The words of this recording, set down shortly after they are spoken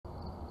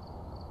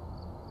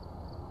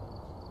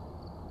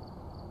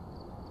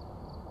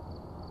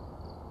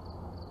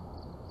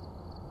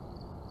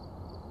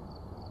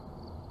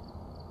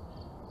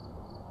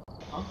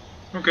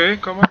Okay,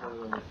 come on.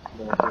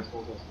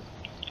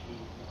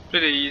 Play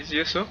the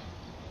easiest, so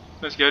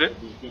let's get it.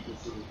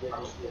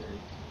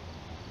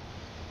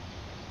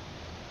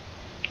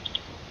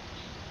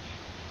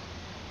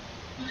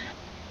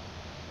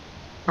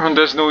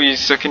 There's no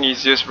second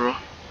easiest, bro.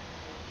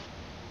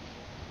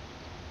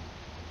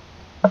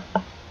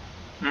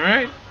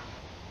 Alright.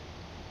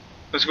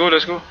 Let's go,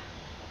 let's go.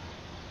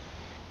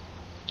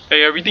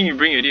 Hey, everything you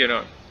bring already or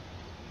not?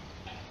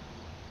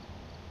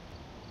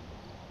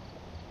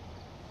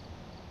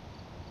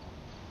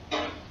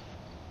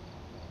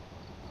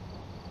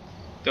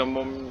 The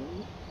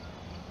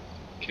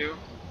kill.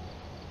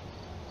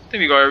 I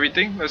think we got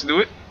everything. Let's do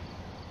it.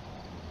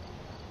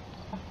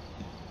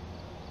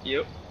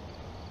 Yep.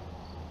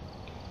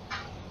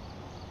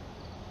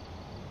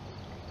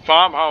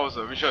 Farmhouse,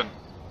 which one?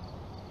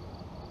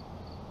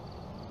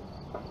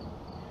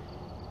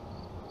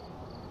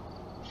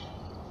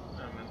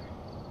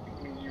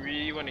 You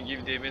really want to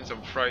give Damien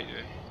some fright,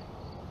 eh?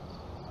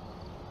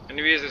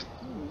 Anyways,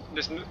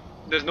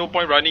 there's no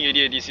point running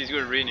already. This is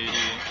gonna rain already.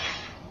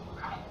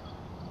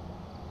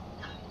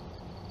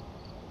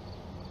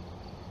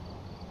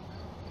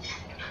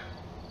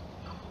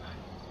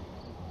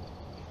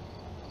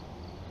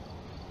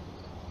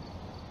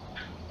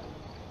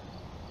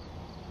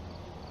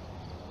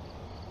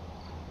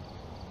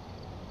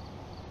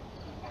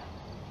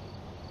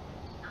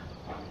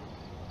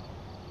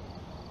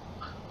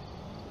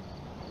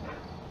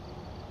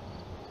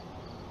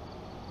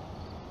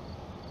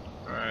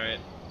 Alright.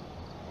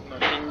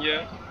 Nothing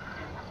yet.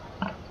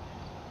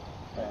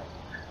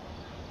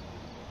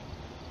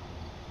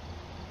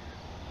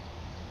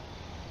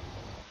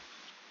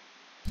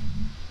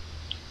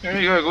 There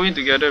you go, going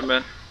together,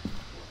 man.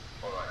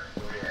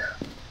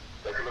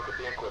 Take a look at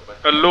the equipment.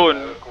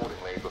 Alone.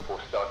 Accordingly before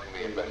starting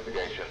the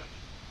investigation.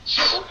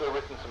 I've also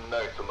written some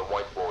notes on the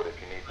whiteboard if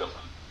you need them.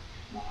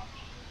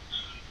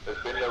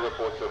 There's been no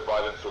reports of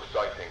violence or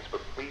sightings,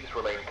 but please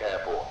remain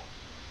careful.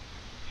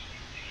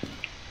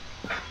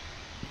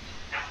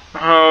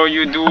 How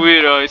you do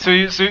it?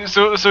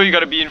 So you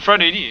gotta be in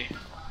front already.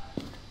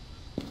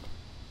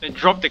 And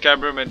drop the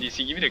camera, man.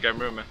 DC, give me the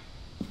camera, man.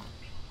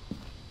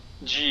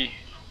 G.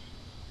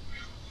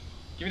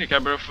 Give me the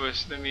camera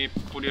first. Let me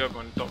put it up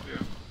on top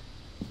here.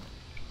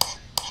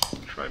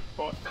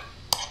 Tripod.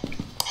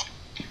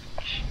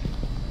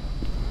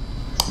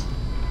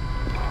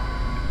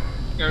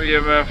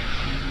 EMF.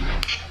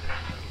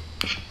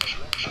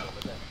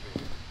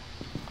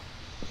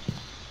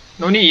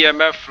 No need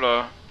EMF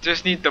lah.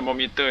 Just need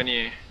thermometer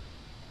ni.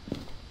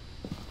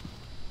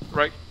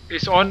 Right,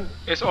 it's on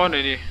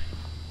already.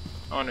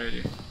 On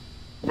already.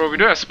 Bro, we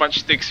don't have sponge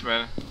sticks,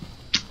 man.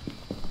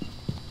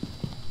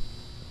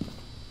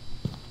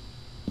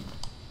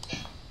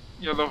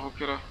 Yellow,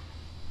 okay lah.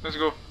 Let's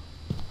go.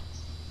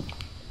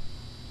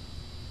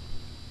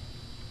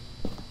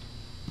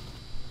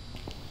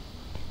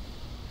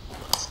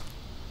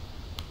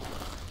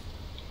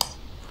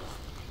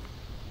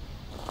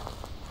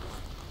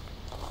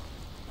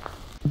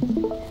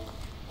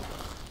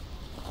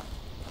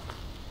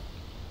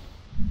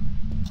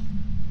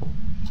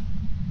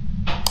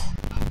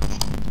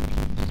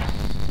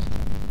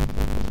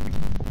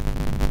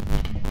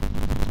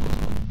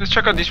 Let's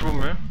check out this room,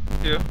 man.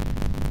 Here.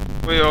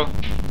 Where y'all?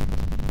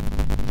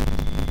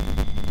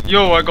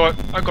 Yo, I got.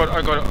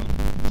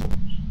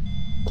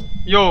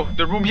 Yo,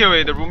 the room here,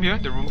 wait, the room here.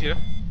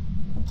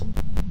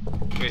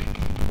 Wait.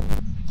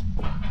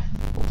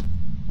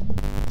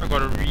 I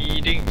got a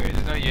reading. Wait,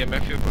 there's not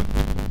EMF here, but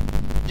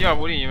yeah, I'm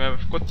holding EMF.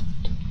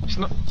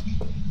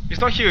 It's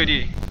not here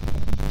already.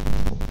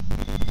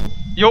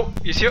 Yo,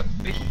 it's here.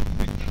 Hey.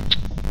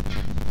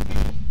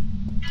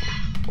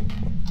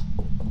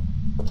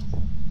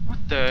 What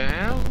the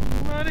hell?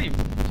 What are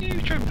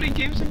you trying to play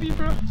games with me,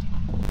 bro?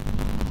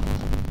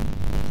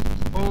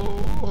 Oh.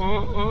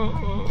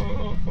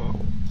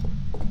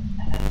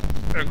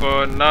 I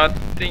got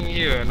nothing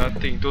here,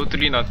 nothing,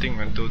 totally nothing,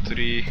 man,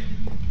 totally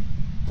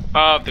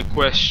out of the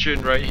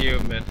question right here,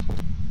 man.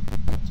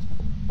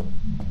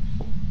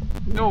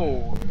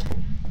 No.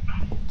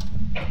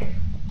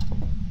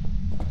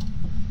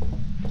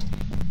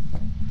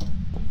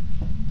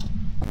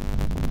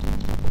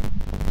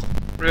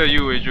 Where are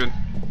you, Adrian?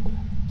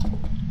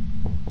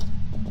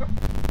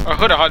 I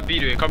heard a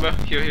heartbeat, wait, come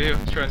here,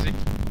 try and see.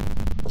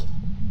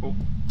 Oh,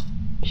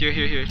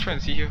 here, try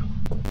and see here.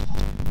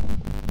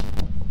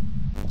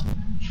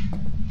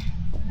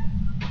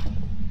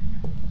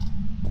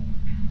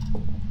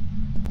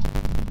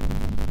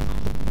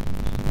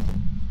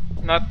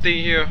 Nothing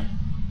here.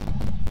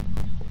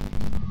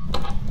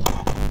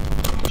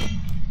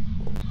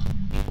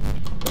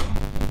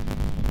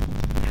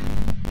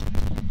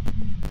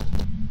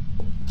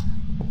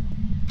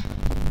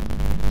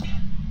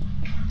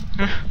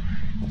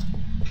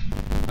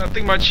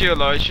 Nothing much here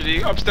lah,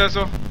 actually. Upstairs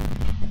oh.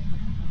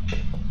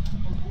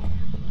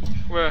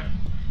 Where?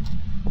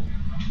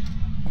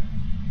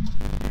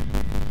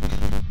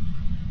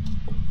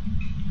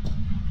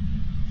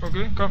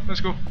 Okay, come, let's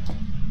go.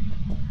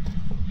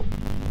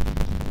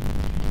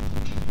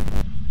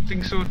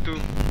 Think so too.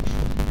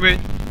 Wait.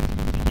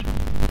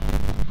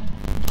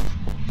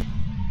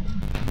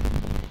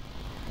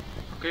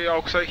 Okay,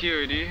 outside here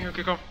already.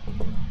 Okay, come.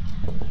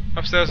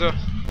 Upstairs,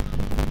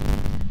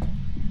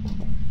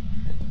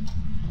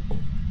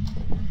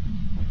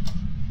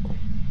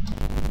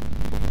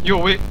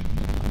 Yo, wait.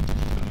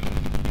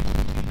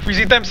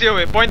 Freezing times here,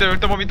 wait. Point the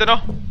thermometer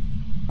now.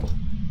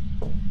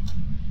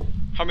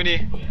 How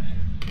many?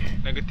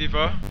 Negative,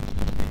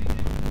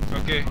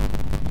 Okay.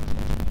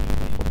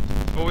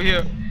 Over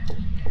here.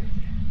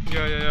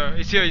 Yeah.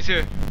 It's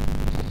here,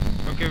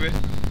 Okay, wait.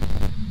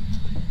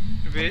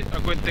 Wait,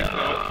 I'm going to take the...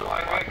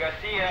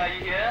 Garcia, are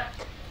you here?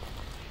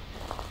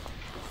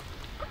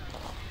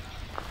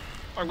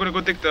 I'm gonna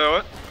go take the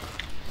what?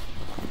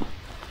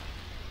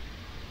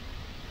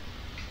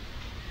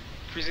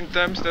 Freezing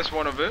temps, that's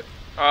one of it.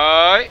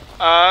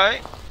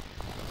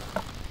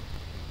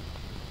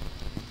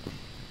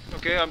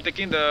 Okay, I'm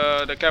taking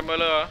the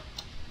camera.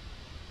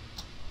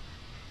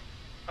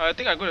 I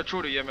think I'm gonna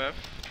throw the EMF.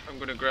 I'm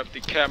gonna grab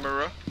the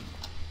camera.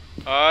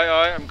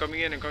 I'm coming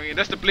in.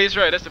 That's the place,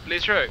 right?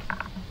 Alright.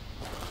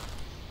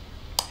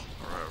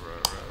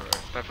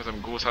 Time for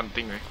some ghost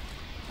hunting, right?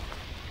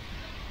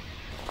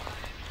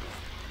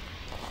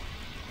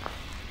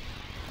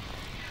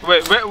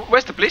 Wait,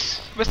 where's the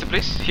place?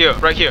 Here,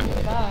 right here.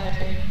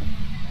 Bye.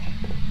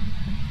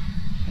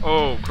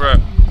 Oh crap.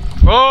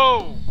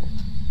 Oh!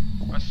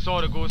 I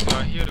saw the ghost,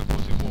 I hear the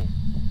ghost.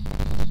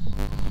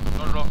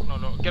 Whoa.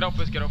 No. Get out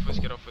first.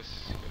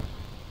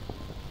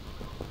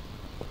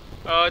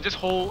 Just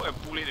hold and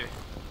pull it.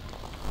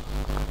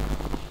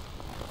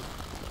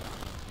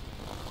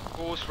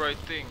 Ghost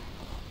writing.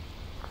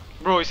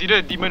 Bro, it's either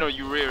a demon or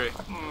Ure, right?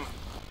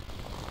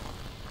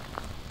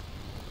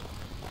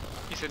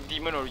 It's a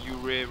demon or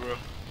Ure, bro.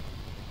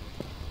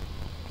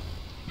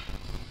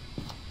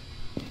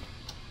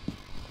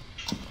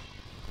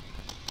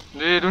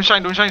 Don't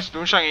shine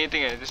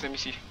anything, just let me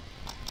see.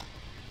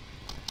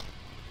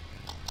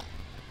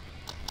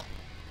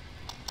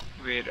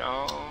 Wait,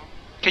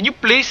 can you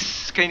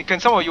place, can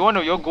some of you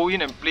all go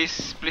in and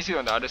place it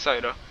on the other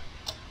side,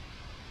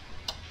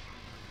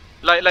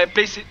 Like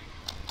place it.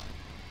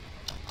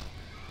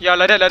 Yeah,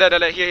 like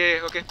that,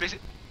 here, okay, place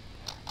it.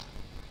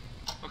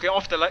 Okay,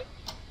 off the light.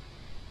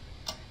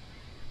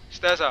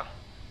 Stairs,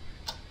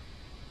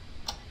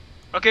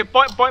 Okay,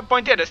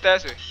 point it at the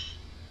stairs, wait.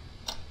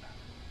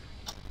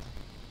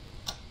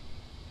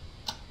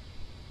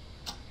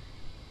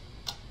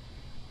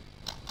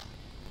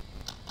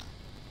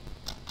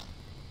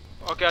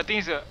 Okay, I think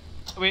it's a...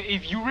 Wait,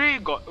 if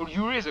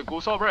Ure is a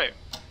ghost orb, right?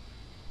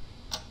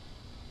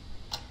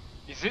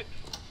 Is it?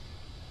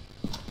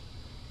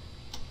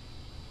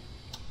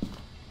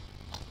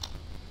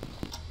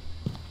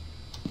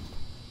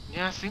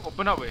 Yeah, thing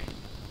open up, wait.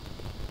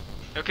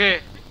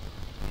 Okay.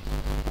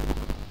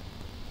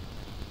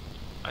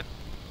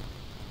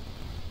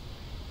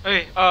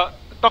 Hey,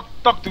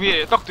 talk to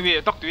it. Talk to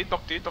it.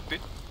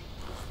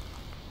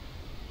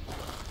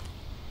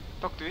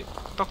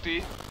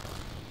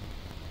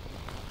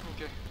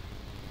 Okay.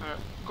 Alright,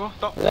 go,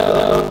 talk.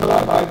 Hello,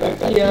 bye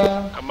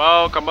Garcia. Come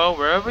out,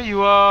 wherever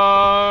you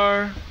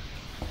are.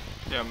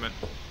 Yeah, man.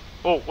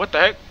 Oh, what the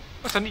heck?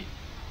 What's that?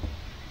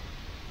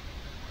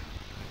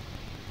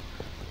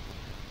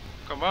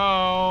 Come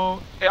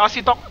out. Hey, ask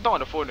you talk on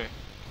the phone,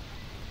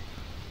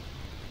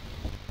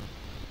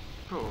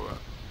 Bro,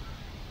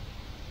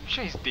 I'm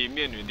sure it's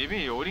Damien,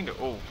 Damien, you're holding the...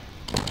 Oh.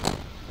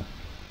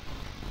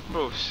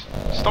 Bro,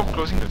 stop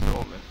closing the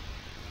door, man.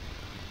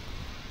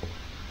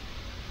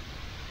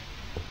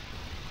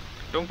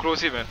 Don't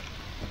close it, man.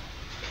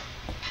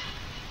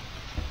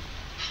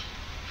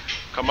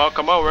 Come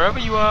out, wherever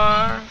you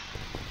are.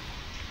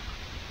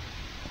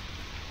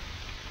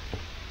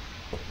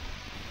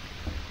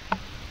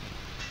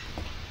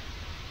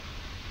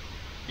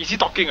 Is he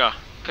talking,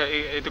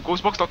 Okay, the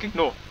ghost box talking?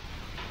 No.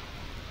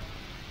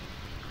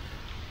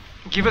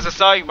 Give us a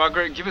sign,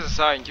 Margaret. Give us a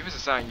sign.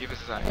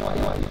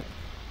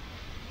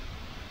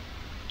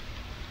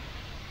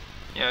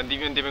 Yeah,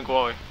 Demon go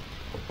away.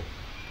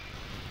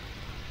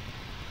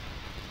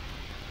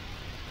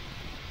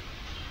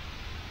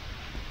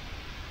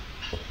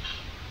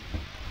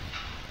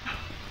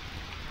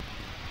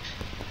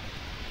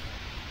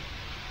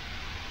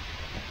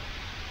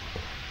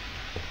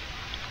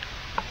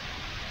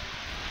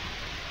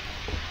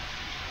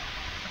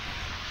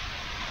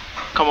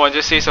 Come on,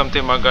 just say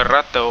something,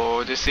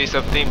 Margarato. Just say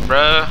something,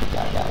 bruh.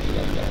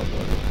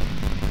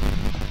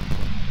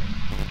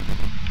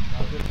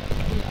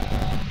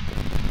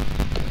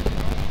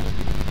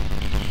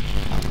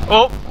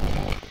 Oh!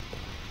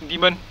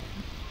 Demon.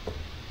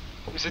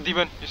 It's a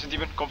demon.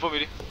 Confirm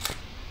already.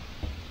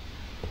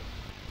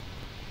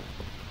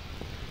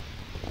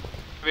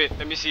 Wait,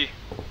 let me see.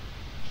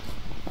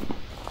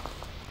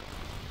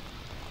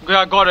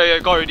 Yeah, got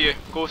already.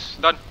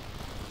 Ghost, done.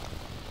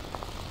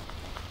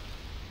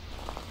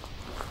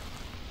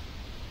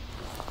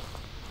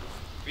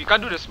 We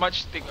can't do the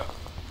smudge stick.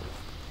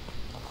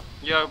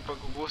 Yeah, but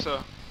ghost.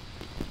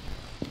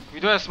 We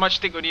don't have smudge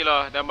stick only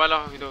lah. Dah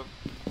malah we don't.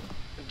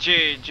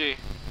 J.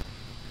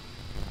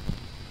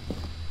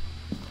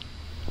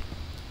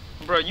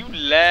 Bro, you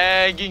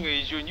lagging,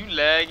 Jun. You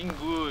lagging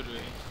good, wey.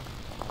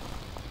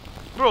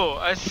 Bro,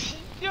 I see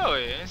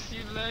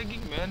you lagging,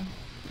 man.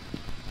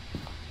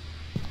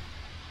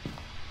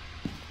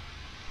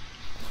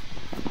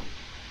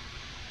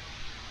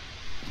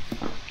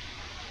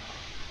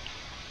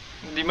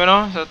 Di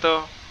mana?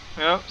 Satu.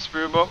 Yup,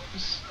 spirit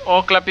box.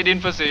 All clap it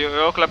in first, you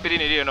all clap it in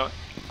already or not?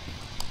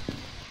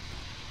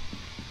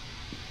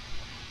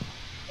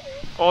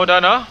 All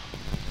done, huh?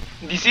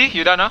 DC,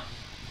 you done, huh?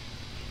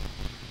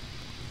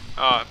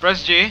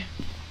 Press J.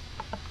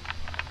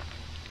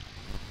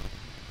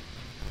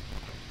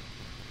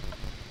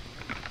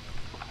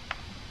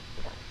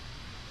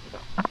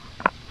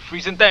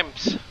 Freezing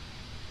temps.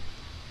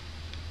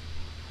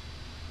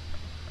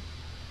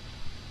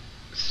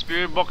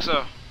 Spirit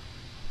boxer.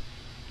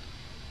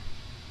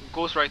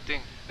 Ghost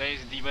writing. That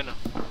is demon.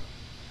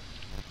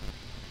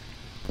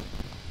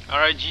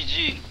 Alright,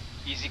 GG.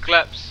 Easy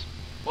claps.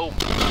 Boom.